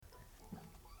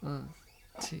One,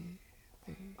 two,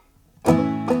 three.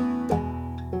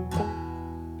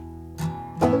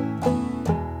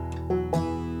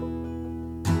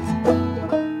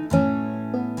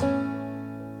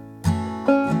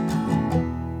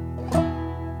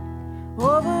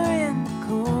 Over in the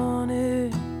corner,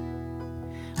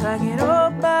 like an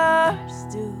old bar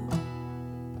stool,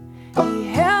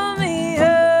 he held me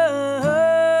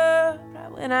up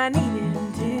right when I needed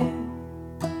him to.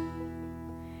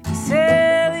 He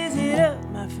said, "Listen up,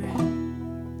 my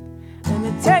friend. Let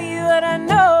me tell you what I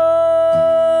know.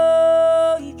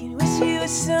 You can wish you were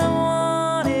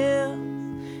someone else,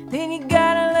 then you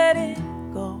gotta let it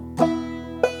go.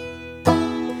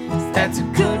 'Cause that's a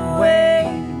good way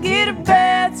to get a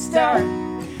bad start.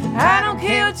 I don't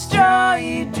care what straw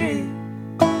you drew.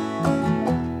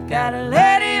 Gotta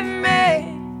let it make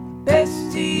the best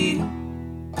of you."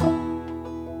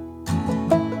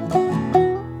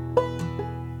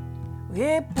 We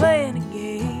ain't playing a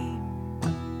game,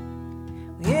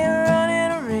 we ain't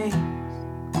running a race.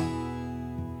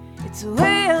 It's a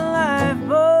way of life,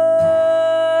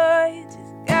 boy. You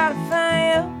just gotta find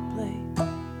your place.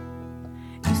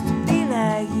 Used to be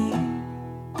like you,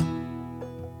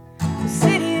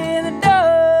 sit here in the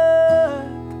dark,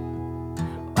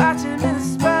 watching in the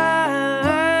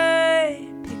spotlight,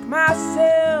 pick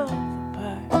myself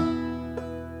apart.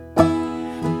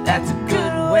 That's a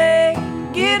good way to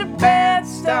get a bad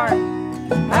start.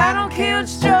 I don't care what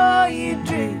straw you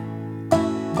drew.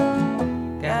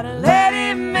 Gotta let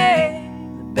it make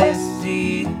the best of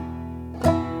you.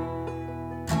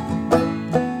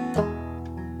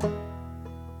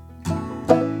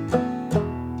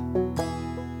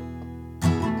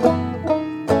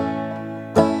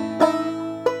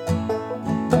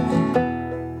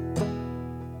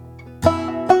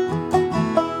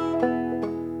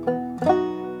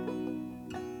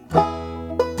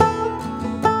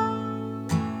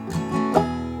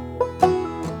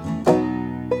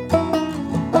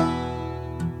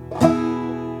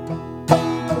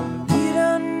 You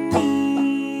don't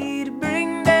need to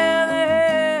bring down the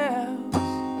house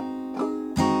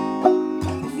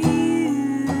if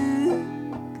you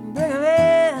can bring them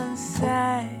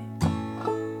inside.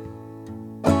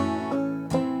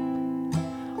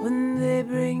 When they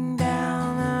bring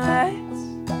down the lights,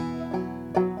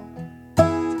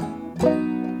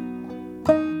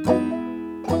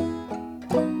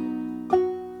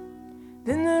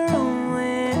 then the room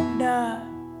went dark.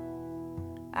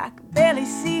 I could barely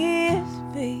see his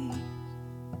face.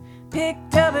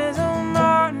 Picked up his old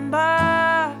Martin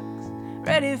box,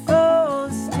 ready for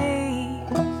the stage.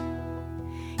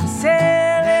 He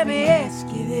said, "Let me ask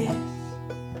you this.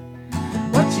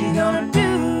 What you gonna do?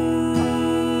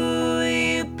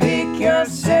 You pick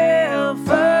yourself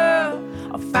up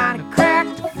or find a crack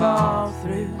to fall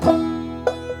through?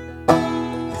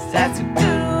 'Cause that's a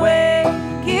good way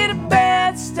to get a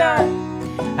bad start.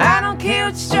 I don't care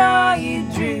what straw you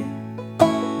drew.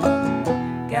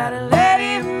 Gotta let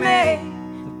it make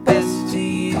the best of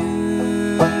you.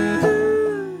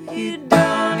 You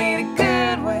don't need a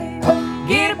good way to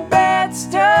get a bad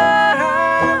start.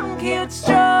 I don't care what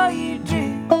straw you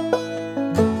drew.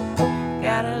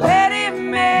 Gotta let it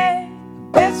make the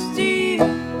best of you."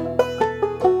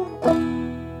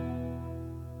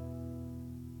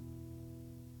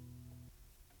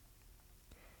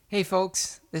 Hey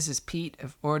folks, this is Pete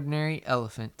of Ordinary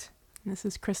Elephant. This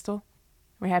is Crystal.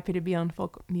 We're happy to be on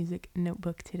Folk Music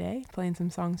Notebook today, playing some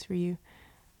songs for you.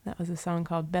 That was a song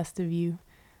called Best of You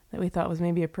that we thought was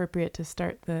maybe appropriate to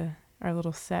start our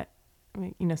little set.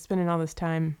 Spending all this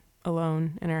time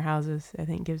alone in our houses, I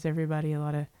think gives everybody a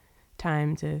lot of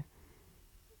time to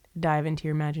dive into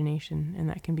your imagination, and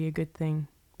that can be a good thing,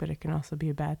 but it can also be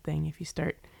a bad thing if you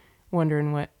start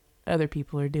wondering what other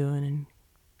people are doing and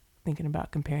thinking about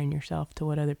comparing yourself to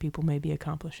what other people may be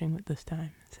accomplishing with this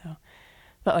time. So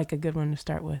felt like a good one to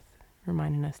start with,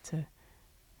 reminding us to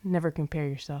never compare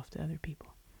yourself to other people.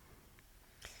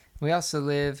 We also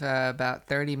live about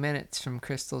 30 minutes from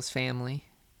Crystal's family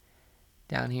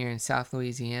down here in South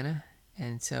Louisiana,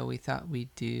 and so we thought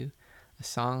we'd do a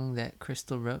song that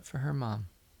Crystal wrote for her mom.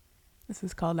 This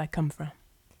is called I Come From.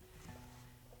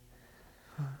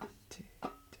 1, 2,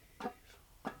 3, 4.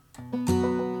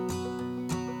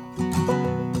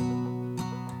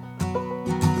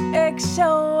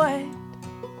 Eggshell white,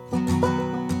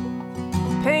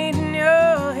 painting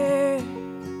your hair,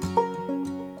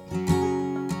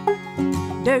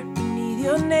 dirt beneath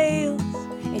your nails,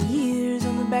 and years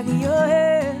on the back of your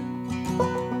head.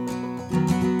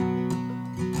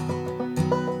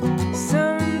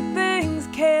 Some things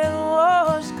can't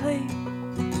wash clean,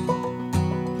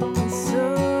 and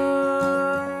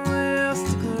some will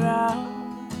stick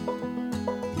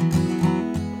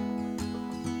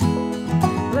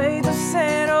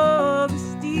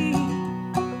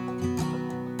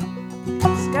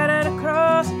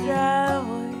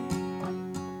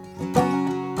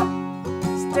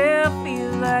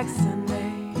like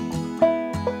Sunday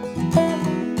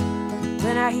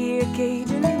when I hear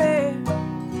Cajun Bear.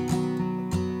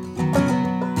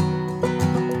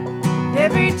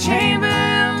 Every chamber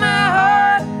in my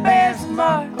heart bears a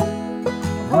mark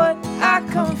of what I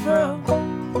come from.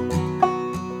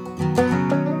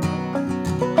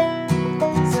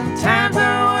 Sometimes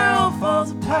the world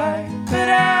falls apart, but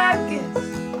I guess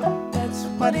that's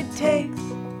what it takes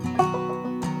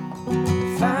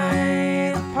to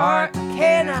find a part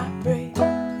cannot break.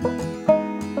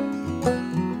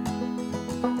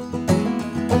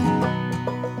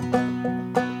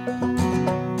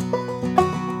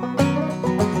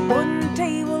 Wooden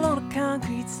table on a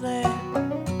concrete slab,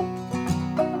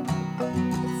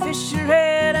 fish are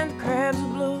red and crabs are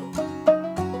blue.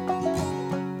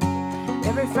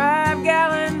 Every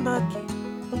 5-gallon bucket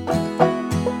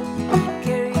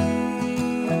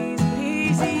carries a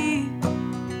piece of you.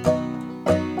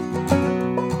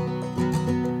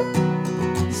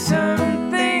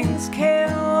 Some things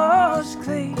can wash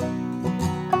clean,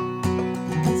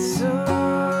 and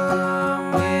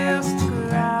some will stick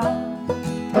around.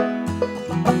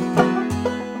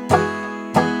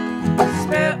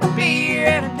 Spilled beer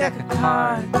and a deck of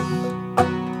cards,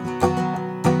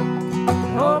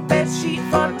 old bed sheet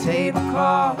for a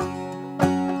tablecloth.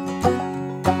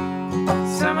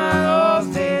 Some of those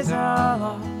days are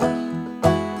lost,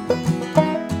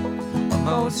 but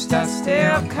most I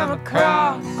still come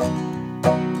across.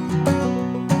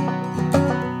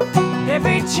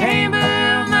 Every chamber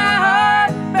of my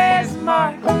heart bears a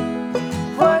mark of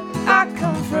what I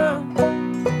come from.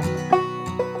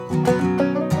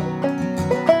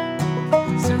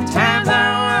 Sometimes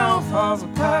our world falls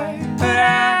apart, but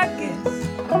I guess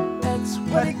that's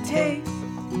what it takes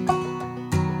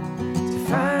to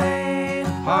find a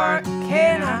heart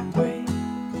cannot break.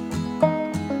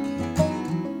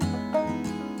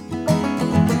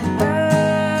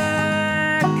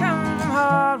 I come from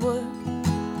hardwood,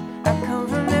 I come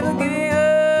from never giving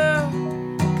up,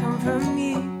 I come from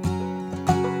you.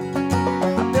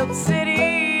 I built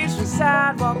cities from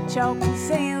sidewalk chalk and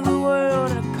sailed the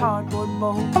world in a cardboard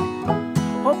boat.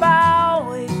 Hope I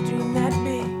always dream that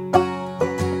big. I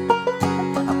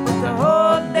put the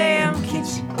whole damn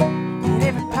kitchen in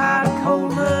every pot of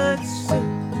cold mud soup.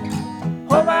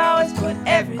 Hope I always put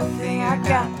everything I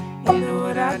got into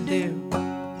what I do.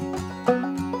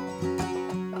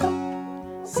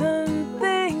 Some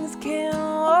things can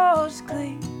wash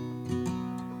clean,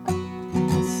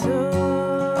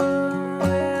 some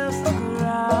will stick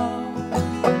around.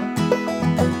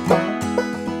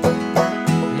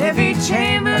 Every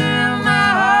chamber of my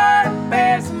heart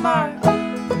bears a mark of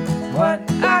what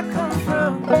I come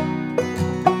from.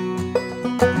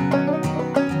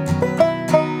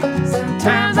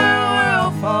 Sometimes our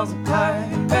world falls apart,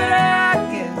 but I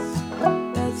guess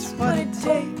that's what it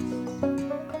takes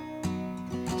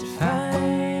to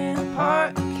find a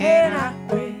part cannot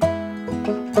break.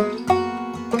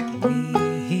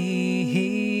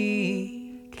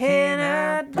 We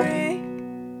cannot break.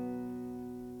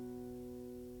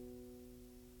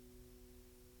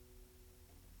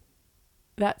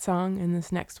 That song and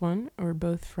this next one were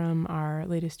both from our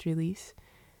latest release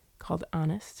called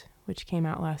Honest, which came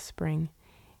out last spring.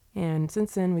 And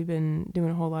since then, we've been doing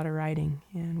a whole lot of writing,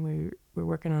 and we're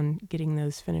working on getting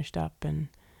those finished up and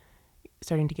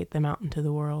starting to get them out into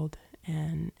the world.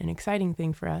 And an exciting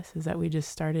thing for us is that we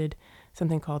just started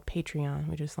something called Patreon.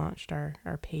 We just launched our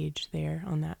page there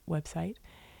on that website.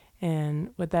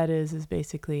 And what that is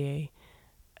basically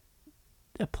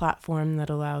a platform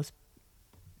that allows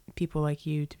people like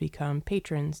you to become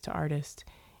patrons to artists,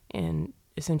 and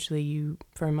essentially you,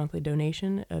 for a monthly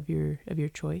donation of your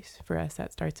choice, for us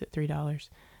that starts at $3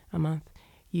 a month,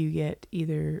 you get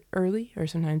either early or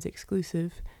sometimes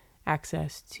exclusive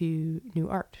access to new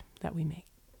art that we make.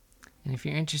 And if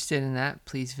you're interested in that,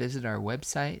 please visit our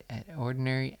website at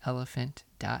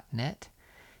ordinaryelephant.net.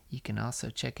 You can also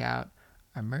check out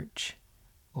our merch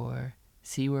or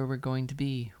see where we're going to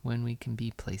be when we can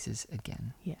be places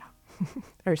again. Yeah.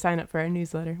 Or sign up for our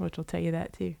newsletter, which will tell you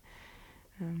that too.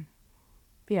 But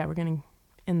yeah, we're going to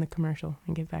end the commercial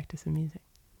and get back to some music.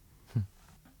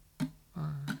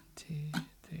 1, 2,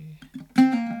 3.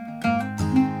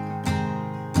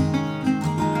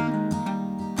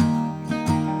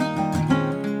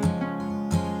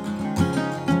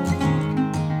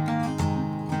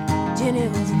 Jenny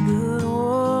was a good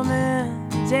woman,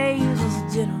 James was a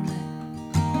gentleman.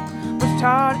 Pushed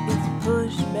hard against the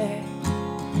pushback.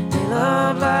 They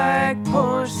loved like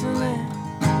porcelain.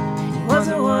 He was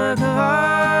a work of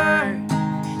art.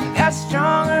 He got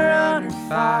stronger under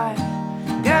fire.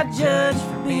 Got judged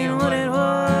for being what it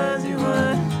was. He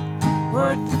was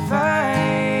worth the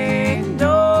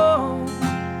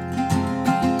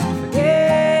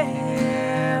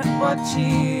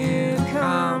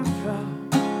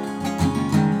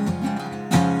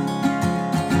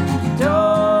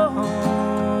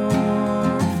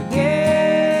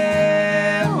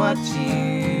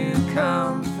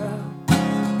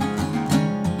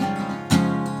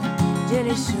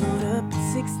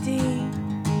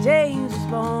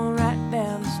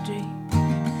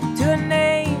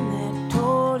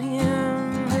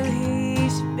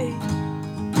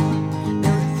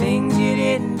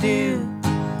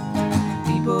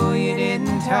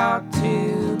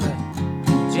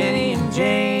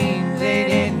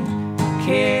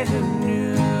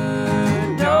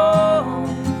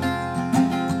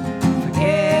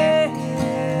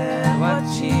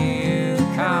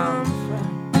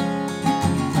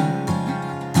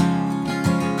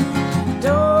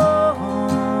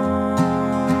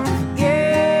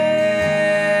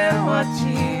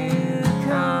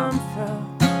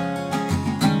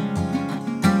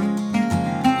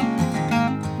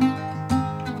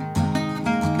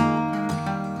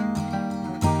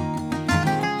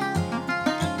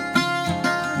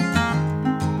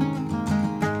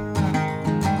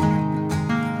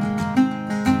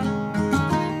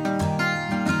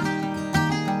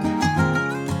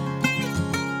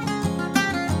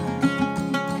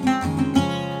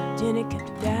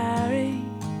diary.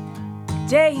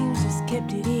 James just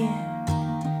kept it in.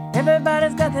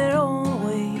 Everybody's got their own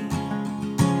way,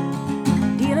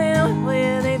 dealing with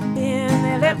where they've been.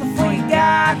 They left before you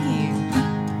got here.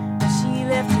 She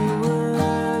left her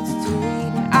words to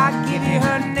read, and I give you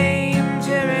her name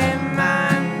to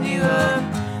remind you of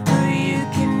who you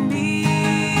can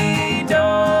be.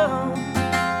 Don't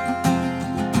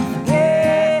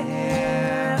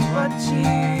forget what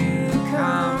you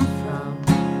come from.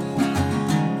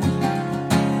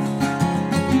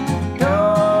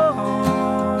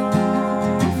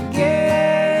 Don't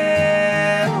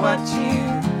forget what you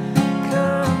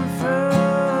come from.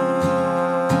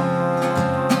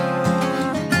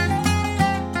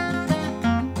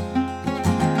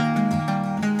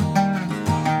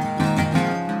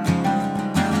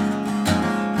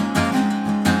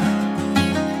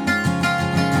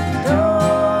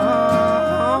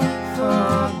 Don't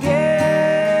forget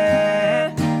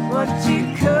what you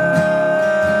come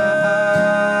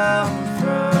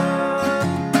from.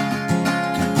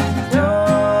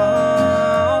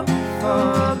 Don't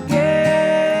forget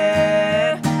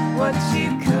what you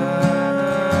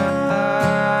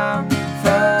come from.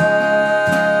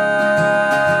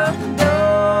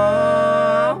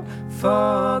 Don't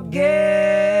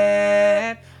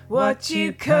forget what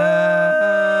you come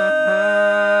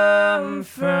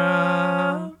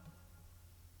from.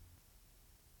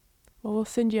 Well, we'll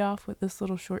send you off with this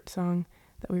little short song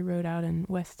that we wrote out in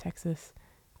West Texas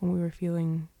when we were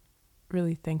feeling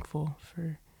really thankful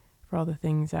for all the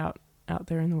things out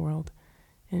there in the world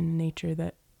in nature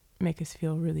that make us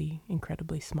feel really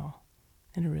incredibly small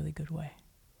in a really good way.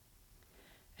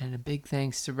 And a big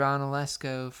thanks to Ron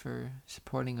Olesko for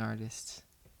supporting artists.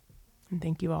 And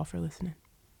thank you all for listening.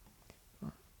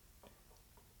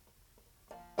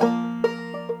 In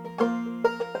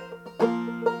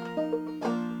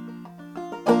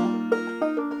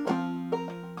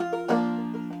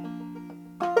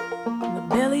the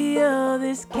belly of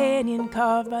this canyon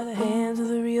carved by the hands of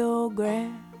the Rio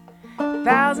Grande,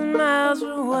 1,000 miles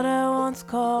from what I once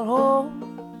called home.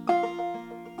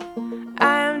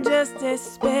 I am just a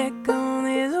speck on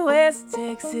this West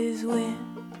Texas wind,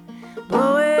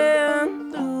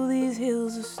 blowing through these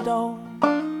hills of stone.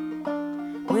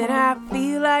 When I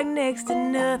feel like next to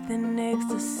nothing, next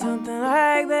to something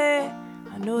like that,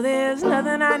 I know there's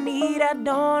nothing I need I don't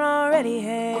already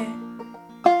have.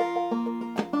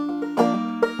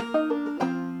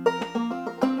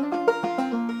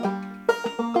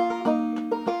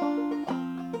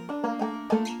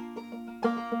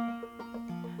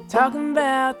 Talking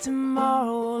about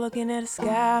tomorrow, looking at a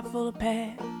sky full of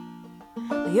past.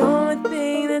 The only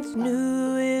thing that's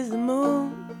new is the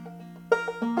moon.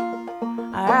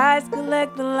 Our eyes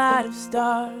collect the light of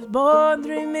stars born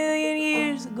 3 million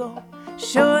years ago,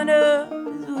 showing up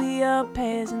as we are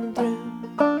passing through.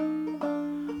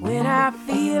 When I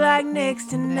feel like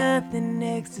next to nothing,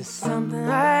 next to something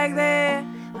like that,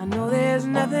 I know there's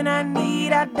nothing I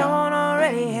need I don't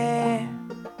already have.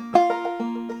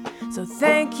 So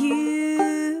thank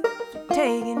you for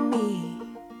taking me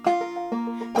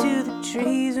to the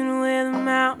trees and where the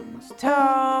mountains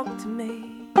talk to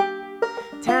me.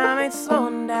 Time ain't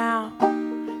slowing down,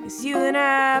 'cause you and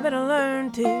I better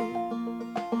learn to.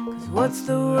 'Cause what's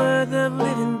the worth of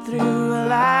living through a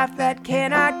life that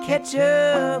cannot catch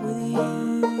up with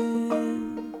you?